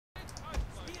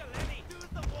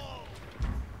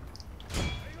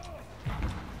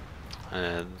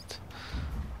and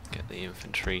get the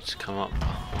infantry to come up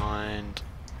behind.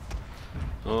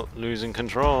 Oh, losing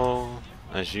control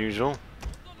as usual.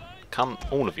 Come,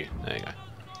 all of you. There you go.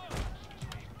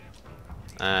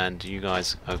 And you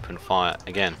guys open fire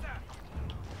again.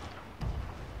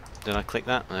 Did I click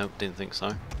that? No, didn't think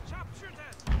so.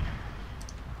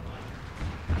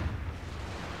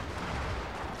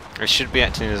 It should be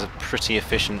acting as a pretty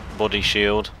efficient body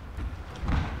shield.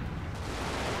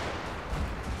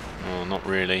 Oh, not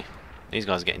really. These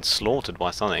guys are getting slaughtered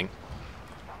by something.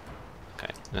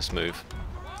 Okay, let's move.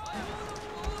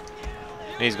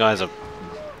 These guys are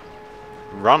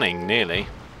running nearly.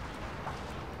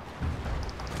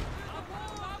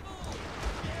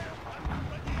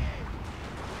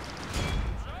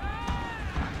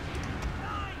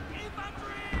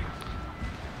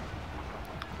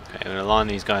 Okay, I'm going to line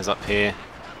these guys up here.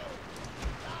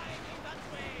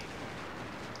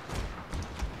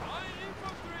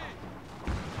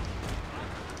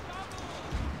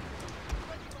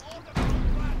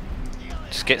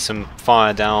 Just get some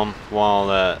fire down while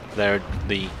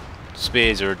the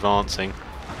spears are advancing.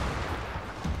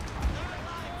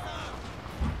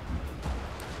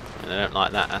 They don't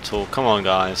like that at all. Come on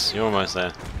guys, you're almost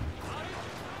there.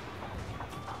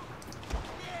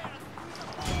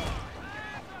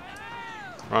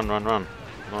 Run, run, run.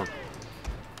 Come on.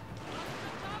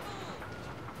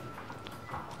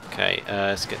 Okay,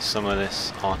 let's get some of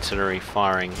this artillery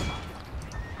firing.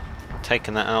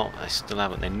 Taken that out. I still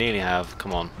haven't. They nearly have.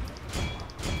 Come on.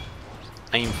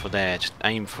 Aim for there. Just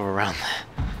aim for around there.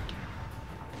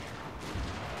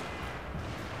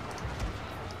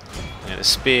 Yeah, the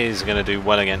spears are going to do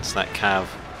well against that cav.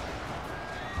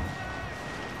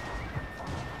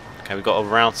 Okay, we've got a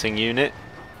routing unit.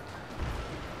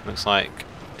 Looks like,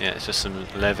 yeah, it's just some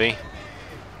levy.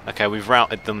 Okay, we've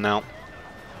routed them now.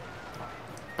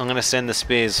 I'm going to send the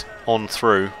spears on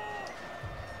through.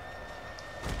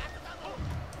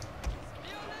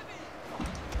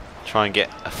 Try and get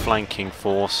a flanking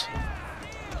force.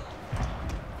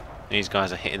 These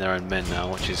guys are hitting their own men now,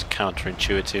 which is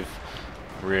counterintuitive,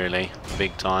 really,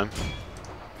 big time.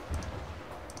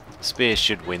 Spears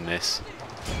should win this.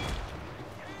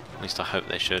 At least I hope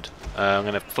they should. I'm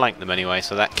going to flank them anyway,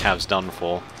 so that cav's done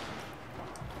for.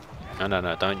 No, no,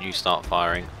 no, don't you start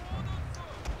firing.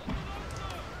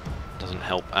 Doesn't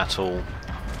help at all.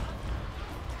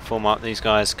 Form up, these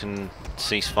guys can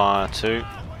cease fire too.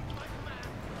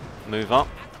 Move up.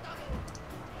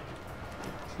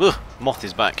 Ugh, moth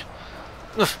is back.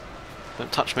 Ugh,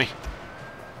 don't touch me.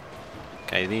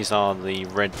 Okay, these are the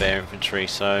red bear infantry,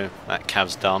 so that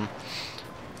cav's done.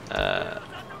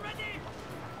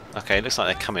 Okay, it looks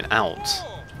like they're coming out.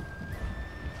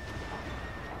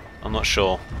 I'm not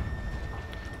sure.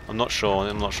 I'm not sure.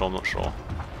 I'm not sure. I'm not sure.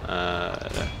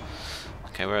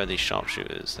 Okay, where are these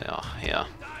sharpshooters? They are here.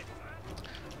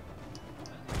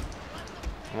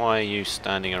 Why are you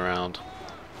standing around?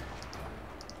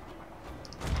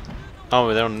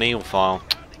 Oh, they're on Neil file.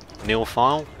 Neil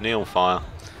file? Neil fire.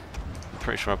 I'm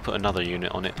pretty sure I put another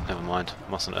unit on it. Never mind.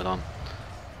 Mustn't have done.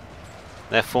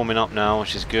 They're forming up now,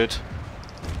 which is good.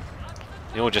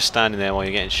 You're just standing there while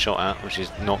you're getting shot at, which is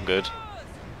not good.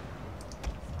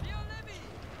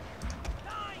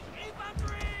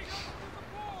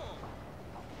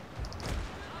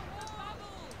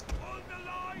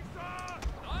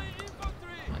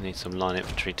 I need some line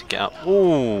infantry to get up.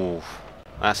 Ooh,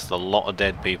 that's a lot of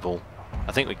dead people.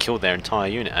 I think we killed their entire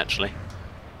unit actually.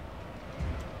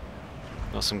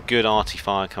 Got some good arty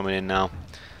fire coming in now,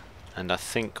 and I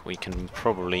think we can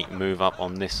probably move up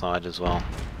on this side as well.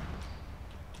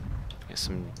 Get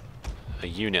a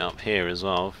unit up here as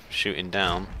well, shooting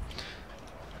down.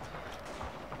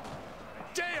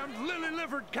 Damn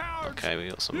lily-livered cowards! Okay, we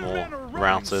got some more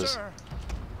routers.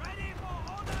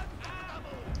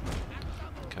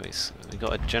 Okay, we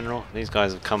got a general. These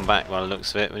guys have come back by the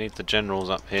looks of it. We need the generals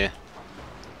up here.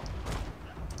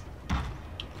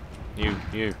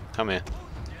 You, come here.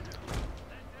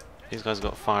 These guys have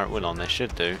got fire at will on. They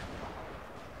should do.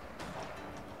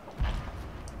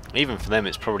 Even for them,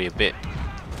 it's probably a bit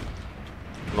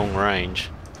long range.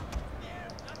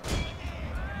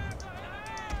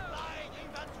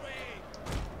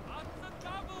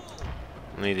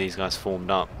 I need these guys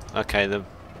formed up. Okay, there's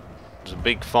a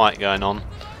big fight going on.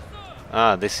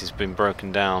 Ah, this has been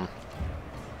broken down.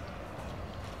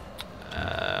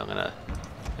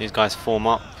 These guys form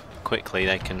up quickly.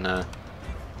 They can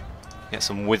get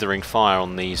some withering fire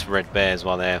on these red bears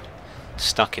while they're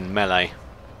stuck in melee.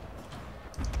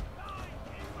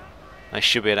 They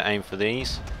should be able to aim for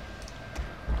these.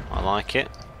 I like it.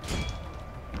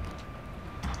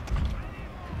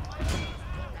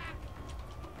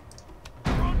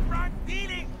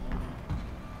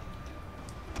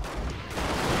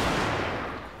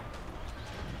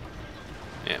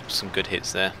 some good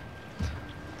hits there.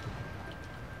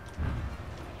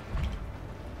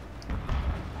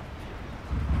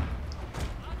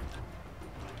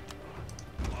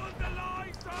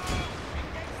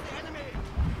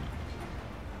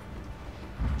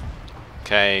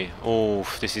 Okay, oh,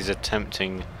 this is a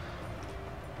tempting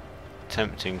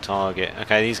target.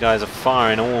 Okay, these guys are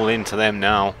firing all into them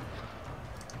now.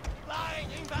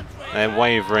 They're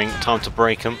wavering, time to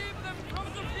break them.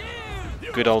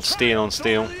 Good old steel on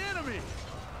steel.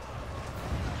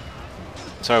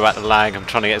 Sorry about the lag, I'm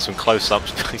trying to get some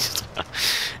close-ups.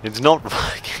 It's not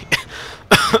working.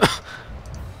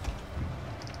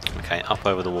 Okay, up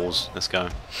over the walls, let's go.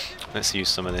 Let's use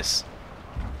some of this.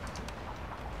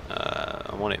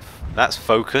 I want it. That's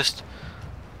focused.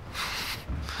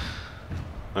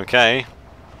 Okay.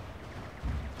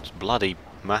 It's bloody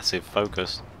massive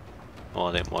focus. Oh,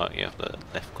 it didn't work. You have to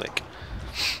left click.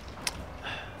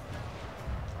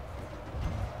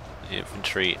 The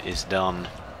infantry is done.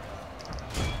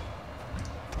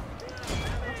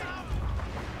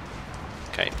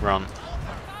 Okay, run.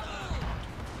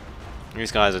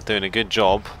 These guys are doing a good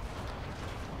job.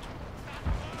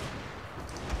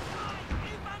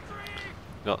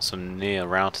 Got some near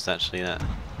routers actually there.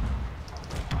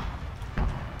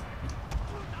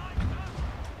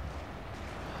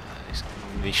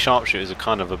 The sharpshooters are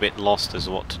kind of a bit lost as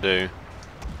to what to do.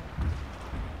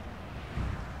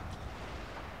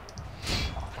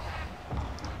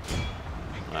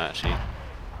 Actually,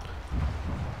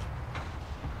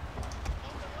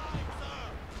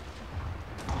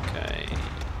 okay.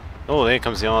 Oh, there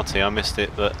comes the RT. I missed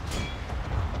it, but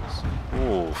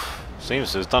ooh,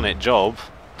 seems to have done its job,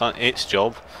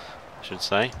 I should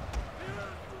say.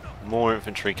 More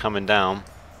infantry coming down.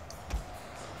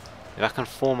 If I can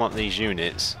form up these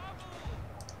units,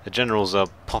 the generals are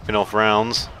popping off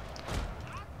rounds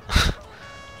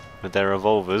with their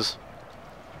revolvers.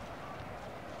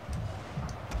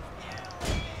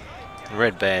 The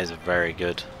Red Bears are very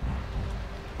good.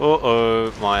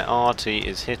 Uh-oh, my RT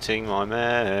is hitting my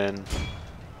men.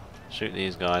 Shoot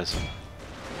these guys.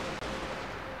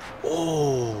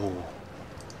 Oh,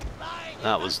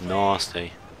 that was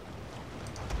nasty.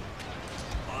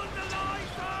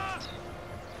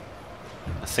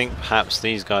 I think perhaps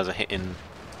these guys are hitting.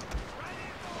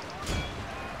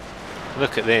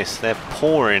 Look at this, they're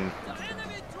pouring.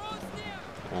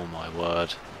 Oh my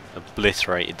word.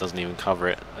 Obliterated, doesn't even cover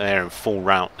it. They're in full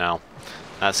rout now.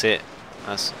 That's it.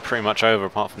 That's pretty much over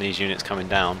apart from these units coming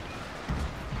down.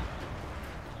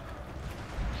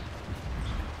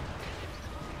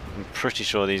 I'm pretty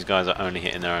sure these guys are only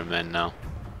hitting their own men now.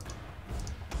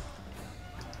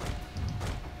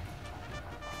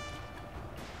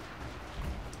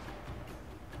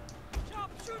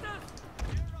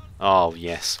 Oh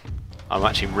yes, I'm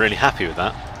actually really happy with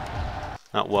that.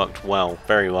 That worked well,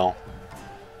 very well.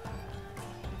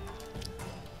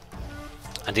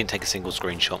 I didn't take a single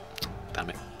screenshot, damn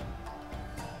it.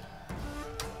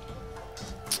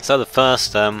 So the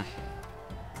first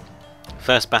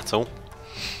battle,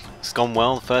 it's gone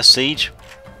well, the first siege.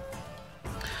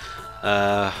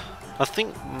 I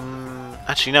think,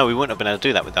 actually no, we wouldn't have been able to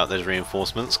do that without those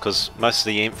reinforcements, because most of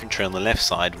the infantry on the left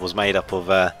side was made up of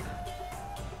the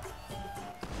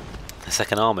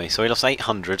Second Army, so we lost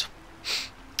 800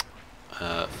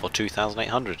 for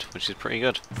 2,800, which is pretty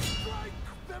good.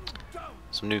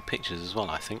 Some new pictures as well,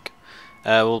 I think.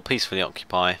 We'll peacefully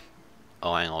occupy.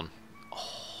 Oh, hang on.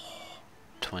 Oh,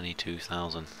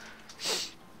 22,000.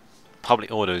 Public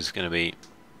order is going to be.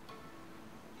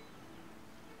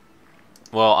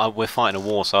 Well, we're fighting a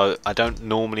war, so I don't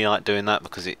normally like doing that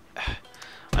because it.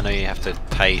 I know you have to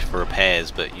pay for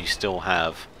repairs, but you still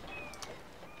have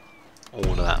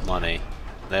all of that money.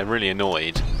 They're really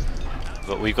annoyed,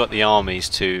 but we've got the armies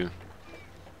to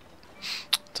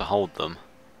hold them.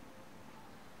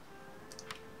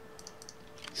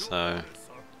 So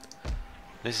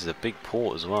this is a big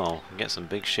port as well. You can get some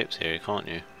big ships here, can't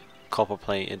you? Copper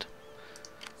plated.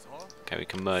 Okay, we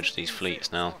can merge these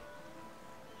fleets now.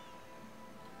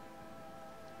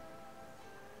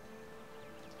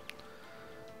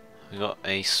 We've got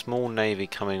a small navy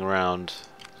coming around,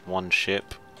 one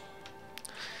ship.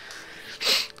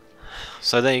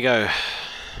 So there you go,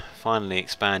 finally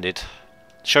expanded.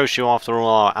 Shows you after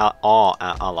all our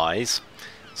allies.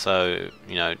 So,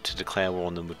 you know, to declare war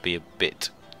on them would be a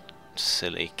bit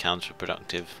silly,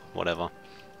 counterproductive, whatever.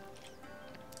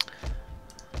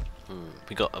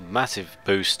 We got a massive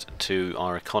boost to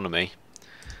our economy.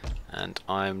 And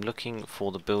I'm looking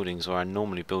for the buildings where I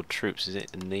normally build troops. Is it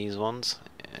in these ones?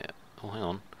 Yeah. Oh, hang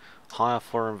on. Hire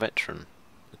foreign veteran.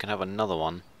 We can have another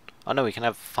one. Oh no, we can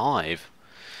have 5.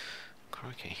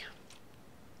 Crikey.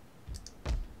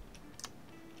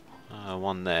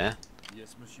 One there.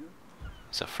 Yes, monsieur.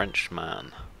 It's a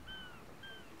Frenchman.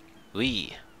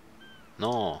 Oui.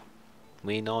 No.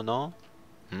 Oui, no, no.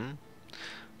 Hmm?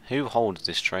 Who holds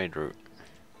this trade route?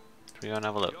 Should we go and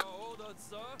have a look? Your orders,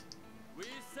 sir. We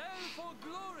sail for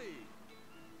glory.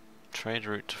 Trade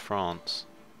route to France.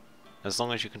 As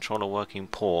long as you control a working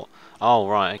port. Oh,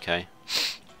 right, okay.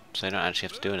 So you don't actually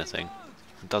have to do anything.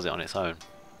 It does it on its own.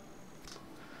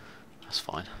 That's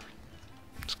fine.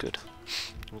 That's good.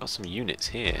 We've got some units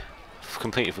here. I've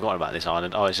completely forgot about this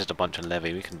island. Oh, it's just a bunch of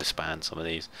levy. We can disband some of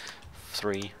these.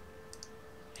 3.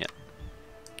 Yep.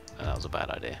 Oh, that was a bad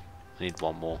idea. I need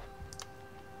one more.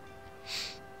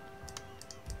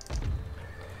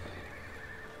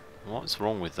 What's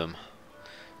wrong with them?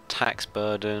 Tax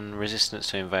burden, resistance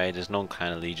to invaders,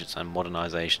 non-clan allegiance, and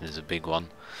modernization is a big one.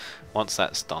 Once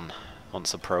that's done,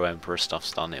 once the pro-emperor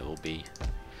stuff's done,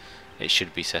 it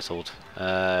should be settled.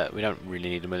 We don't really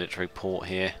need a military port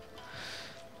here.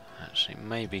 Actually, it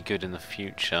may be good in the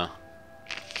future.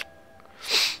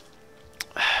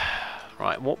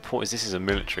 Right, what port is this? Is a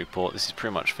military port. This is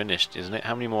pretty much finished, isn't it?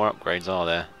 How many more upgrades are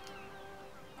there?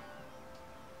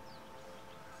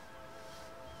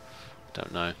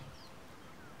 Don't know.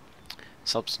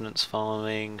 Subsistence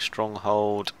farming,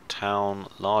 stronghold, town,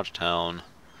 large town.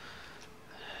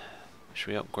 Should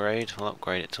we upgrade? We'll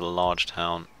upgrade it to a large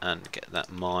town and get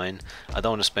that mine. I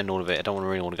don't want to spend all of it. I don't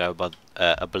really want to go above,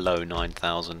 below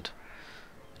 9,000.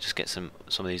 Just get some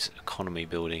of these economy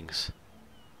buildings.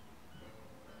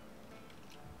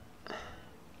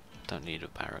 Don't need a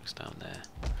barracks down there.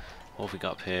 What have we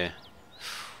got up here?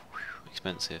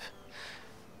 Expensive.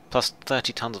 Plus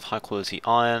 30 tons of high quality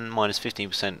iron, minus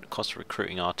 15% cost of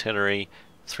recruiting artillery,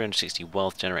 360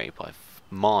 wealth generated by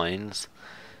mines,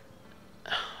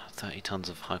 30 tons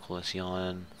of high quality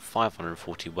iron,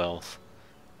 540 wealth.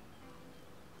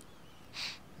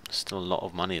 Still a lot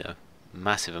of money though.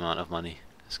 Massive amount of money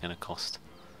it's going to cost.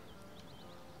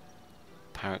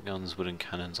 Parrot guns, wooden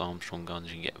cannons, Armstrong guns,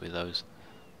 you can get with those.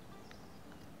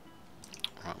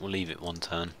 Right, we'll leave it one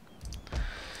turn.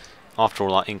 After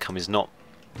all, our income is not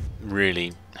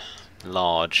really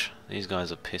large. These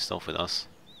guys are pissed off with us.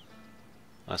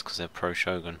 That's because they're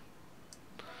pro-Shogun.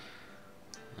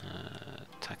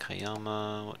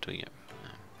 Takayama, what do we get?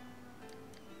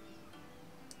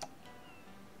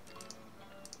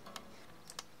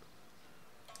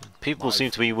 People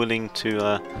seem to be willing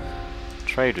to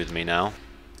trade with me now,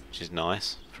 which is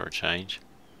nice for a change.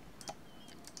 I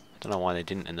don't know why they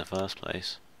didn't in the first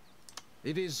place.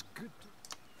 It is good.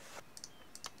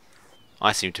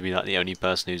 I seem to be like the only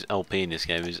person who's LP in this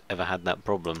game who's ever had that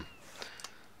problem.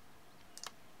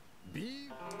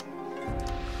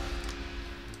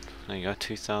 There you go,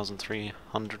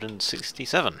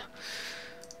 2,367.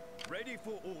 Ready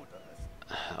for orders.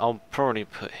 I'll probably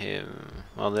put him.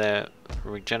 Well, they're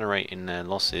regenerating their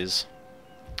losses,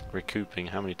 recouping.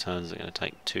 How many turns are going to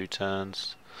take? 2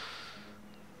 turns.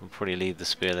 We'll probably leave the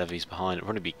spear levies behind. It'll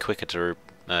probably be quicker to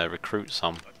recruit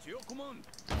some. At your command.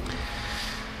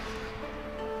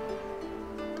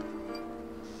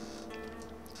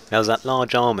 There's that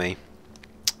large army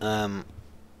up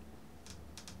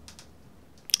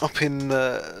in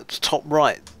the top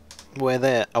right, where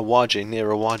they're Awaji, near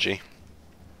Awaji.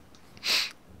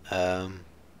 But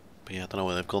yeah, I don't know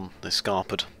where they've gone. They're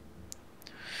scarpered.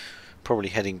 Probably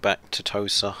heading back to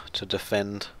Tosa to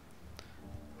defend.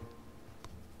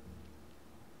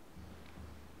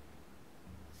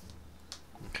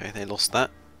 Okay, they lost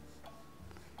that.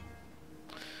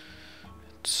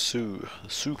 The Sioux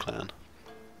clan.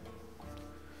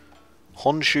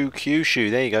 Honshu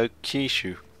Kyushu, there you go,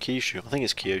 Kyushu, I think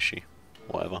it's Kyushu,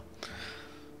 whatever.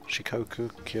 Shikoku,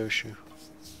 Kyushu.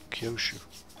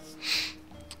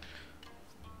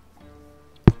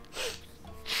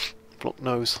 Block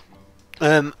nose.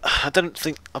 I don't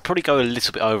think, I'll probably go a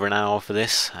little bit over an hour for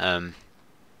this,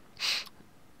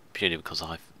 purely because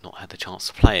I've not had the chance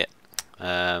to play it.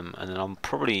 And then I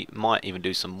probably might even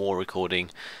do some more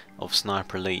recording of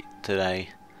Sniper Elite today.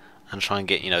 And try and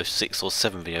get, 6 or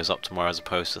 7 videos up tomorrow as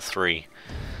opposed to 3.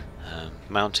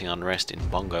 Mounting unrest in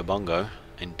Bongo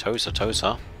in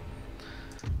Tosa.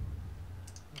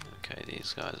 Okay,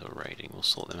 these guys are raiding. We'll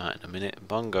sort them out in a minute.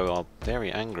 Bongo are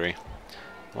very angry.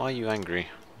 Why are you angry?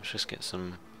 Let's just get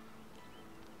some.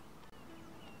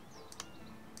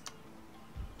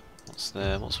 What's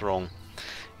there? What's wrong?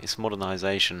 It's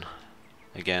modernization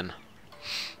again.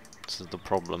 This is the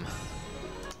problem.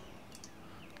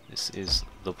 This is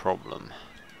the problem.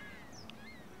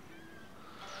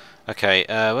 Okay,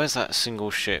 where's that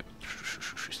single ship?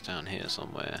 It's down here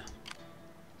somewhere.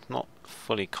 It's not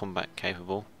fully combat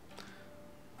capable,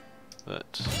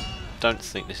 but don't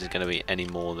think this is going to be any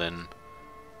more than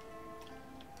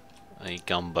a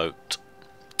gunboat.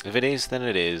 If it is, then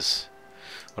it is.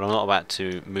 But I'm not about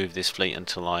to move this fleet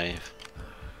until I've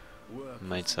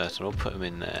made certain. I'll put them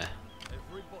in there.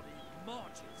 Everybody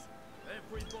marches.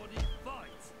 Everybody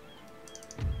fights.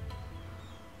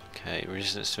 Okay,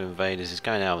 resistance to invaders is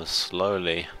going down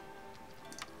slowly.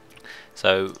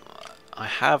 So I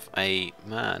have a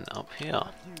man up here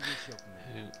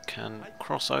who can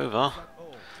cross over.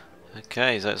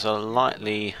 Okay, so it's a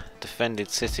lightly defended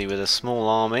city with a small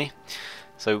army.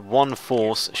 So one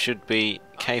force should be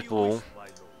capable.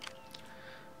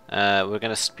 We're going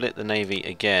to split the navy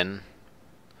again.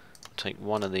 Take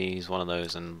one of these, one of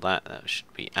those, and that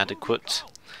should be adequate.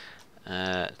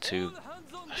 To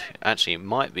actually, it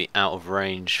might be out of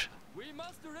range We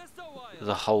must rest a while.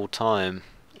 the whole time,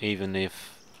 even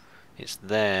if it's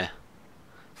there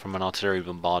from an artillery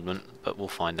bombardment, but we'll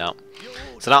find out.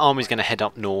 So that army's going to head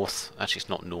up north. Actually, it's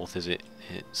not north, is it?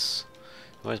 It's...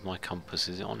 Where's my compass?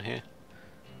 Is it on here?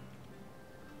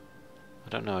 I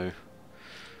don't know.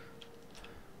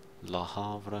 Le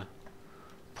Havre.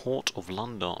 Port of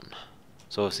London.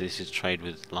 So obviously this is trade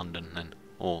with London then,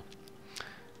 or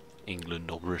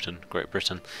England or Britain, Great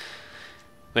Britain.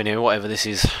 But anyway, whatever this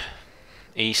is,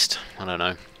 east, I don't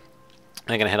know.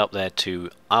 They're going to head up there to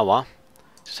Awa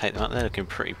to take them out. They're looking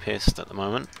pretty pissed at the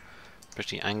moment,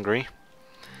 pretty angry.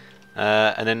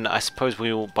 And then I suppose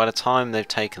we will, by the time they've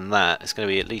taken that, it's going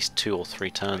to be at least 2 or 3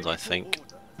 turns, I think.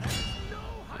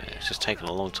 Yeah, it's just taken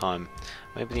a long time.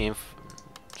 Maybe the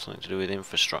something to do with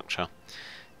infrastructure.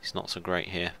 It's not so great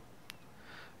here.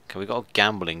 Okay, we've got a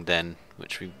gambling den,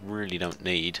 which we really don't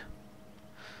need.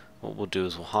 What we'll do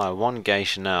is we'll hire one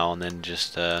geisha now and then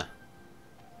just get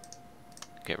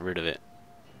rid of it.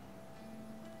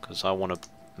 Because I want to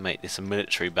make this a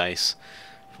military base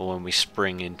for when we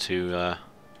spring into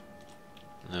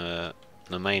the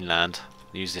mainland.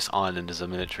 Use this island as a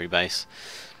military base.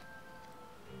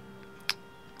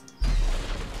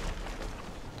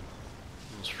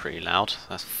 That's pretty loud.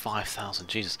 That's 5,000.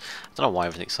 Jesus, I don't know why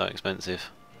everything's so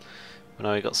expensive. But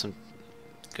no, we got some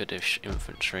goodish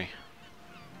infantry.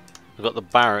 We've got the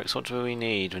barracks. What do we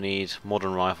need? We need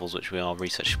modern rifles, which we are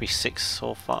research. Should be 6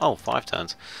 or 5. Oh, 5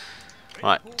 turns.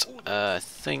 Right. I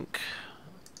think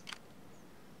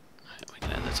we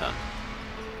can end the turn.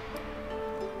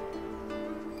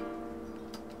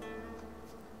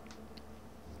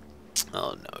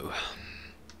 Oh no.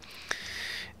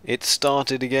 It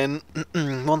started again.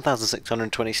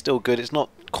 1,620, still good. It's not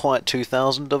quite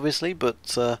 2,000 obviously,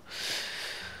 but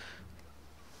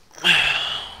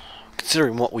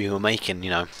considering what we were making,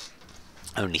 you know,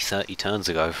 only 30 turns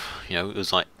ago, you know, it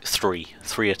was like 3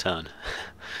 a turn.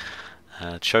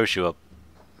 It shows you are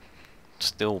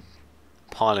still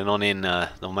piling on in the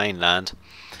mainland.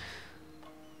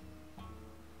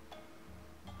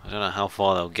 I don't know how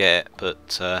far they'll get,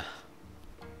 but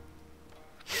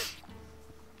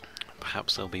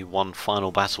perhaps there'll be one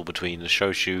final battle between the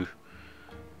Shoshu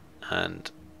and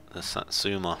the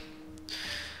Satsuma.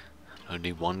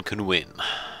 Only one can win.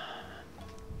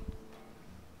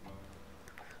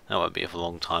 That won't be for a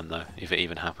long time though, if it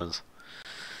even happens.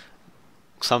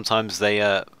 Sometimes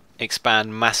they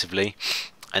expand massively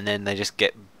and then they just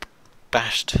get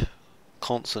bashed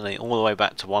constantly all the way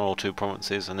back to 1 or 2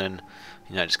 provinces, and then,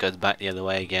 you know, it just goes back the other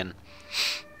way again.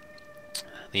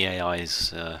 The AI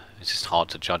is it's just hard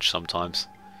to judge sometimes,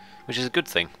 which is a good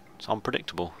thing. It's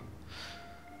unpredictable,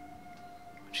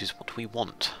 which is what we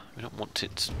want. We don't want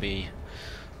it to be...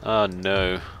 Oh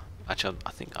no. Actually,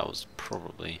 I think I was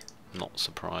probably not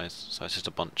surprised. So it's just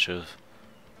a bunch of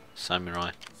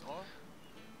samurai.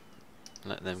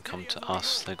 Let them come to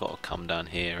us. They've got to come down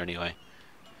here anyway.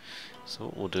 So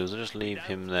what we'll do is we'll just leave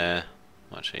him there.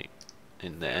 Actually,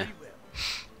 in there.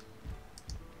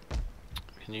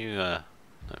 Can you, no,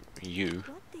 you.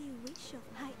 What do you wish of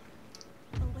Hike?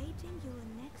 Awaiting your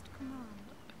next command.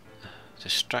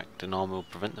 Distract an army will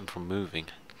prevent them from moving.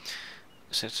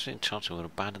 Citizens in charge will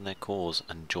abandon their cause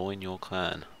and join your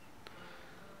clan.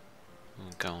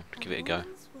 Oh, go on, give it a go.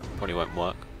 Probably won't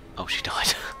work. Oh, she died.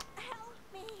 Help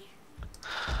me.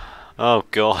 Oh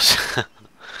god.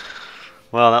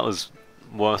 Well, that was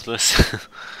worthless.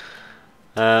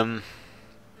 So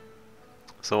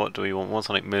what do we want? Want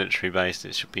something military based?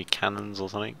 It should be cannons or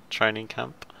something. Training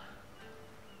camp.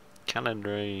 Cannon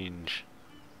range.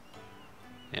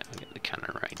 Yeah, I'll get the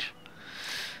cannon range.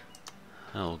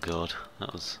 Oh god,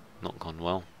 that was not gone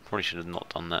well. Probably should have not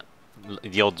done that.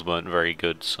 The odds weren't very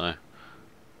good, so.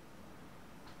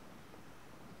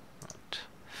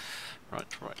 Right.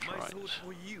 sword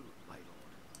for you, my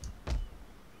lord.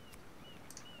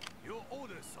 Your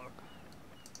orders,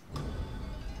 sir.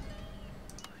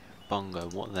 Bongo,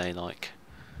 what are they like?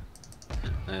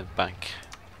 They're back.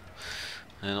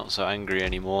 They're not so angry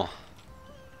anymore.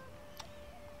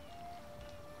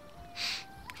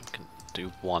 We can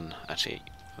do one. Actually,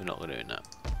 we're not doing that.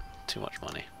 Too much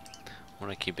money. I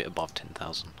want to keep it above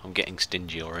 10,000. I'm getting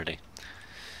stingy already.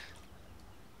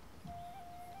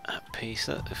 At peace.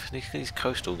 These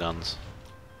coastal guns.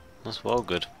 That's well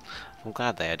good. I'm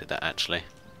glad they added that actually.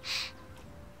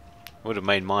 Would have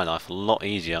made my life a lot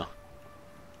easier.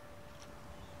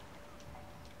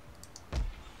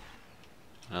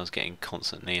 I was getting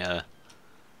constantly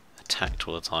attacked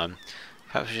all the time.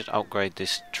 Perhaps we should upgrade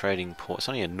this trading port. It's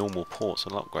only a normal port, so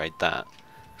I'll upgrade that.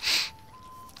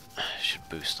 Should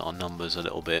boost our numbers a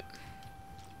little bit.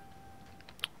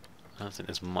 I don't think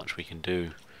there's much we can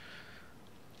do,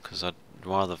 because I'd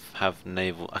rather have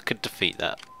naval. I could defeat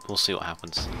that. We'll see what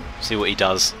happens. See what he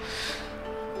does.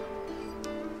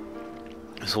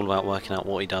 It's all about working out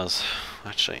what he does.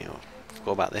 Actually, I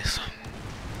forgot about this.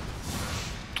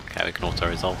 Okay, we can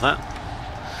auto-resolve that.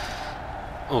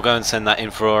 We'll go and send that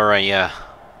in for a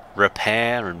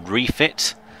repair and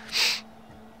refit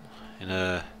in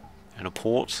a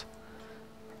port.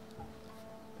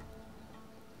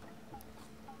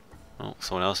 Oh,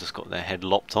 someone else has got their head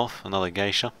lopped off. Another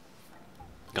geisha.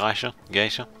 Geisha.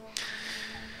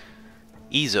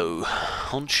 Izo,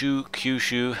 Honshu,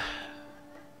 Kyushu,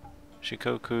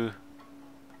 Shikoku,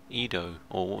 Edo.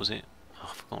 Or what was it? Oh,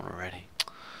 I've forgotten already.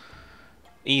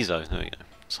 Izo, there we go.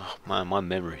 So, man, my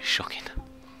memory is shocking.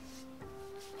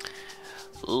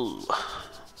 Ooh.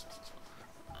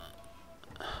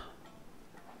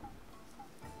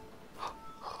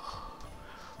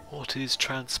 What is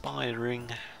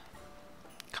transpiring?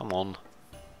 Come on.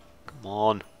 Come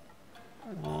on.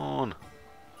 Come on.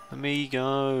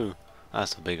 Amigo.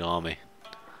 That's a big army.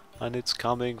 And it's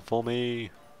coming for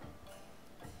me.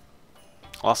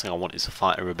 Last thing I want is to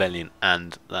fight a rebellion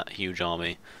and that huge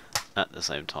army at the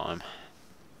same time.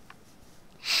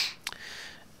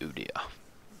 Oh dear.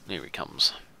 Here he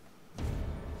comes.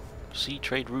 Sea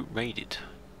trade route raided.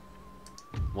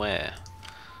 Where?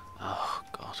 Oh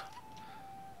god.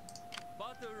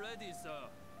 Battle ready, sir.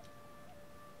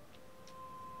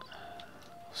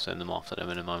 I'll send them after them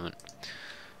in a moment.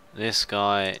 This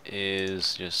guy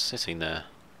is just sitting there.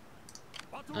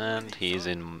 And he is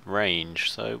in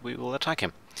range, so we will attack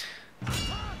him.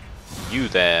 You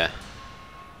there.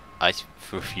 I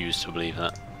refuse to believe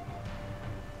that.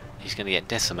 He's going to get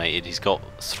decimated. He's got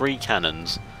 3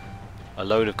 cannons, a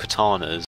load of katanas,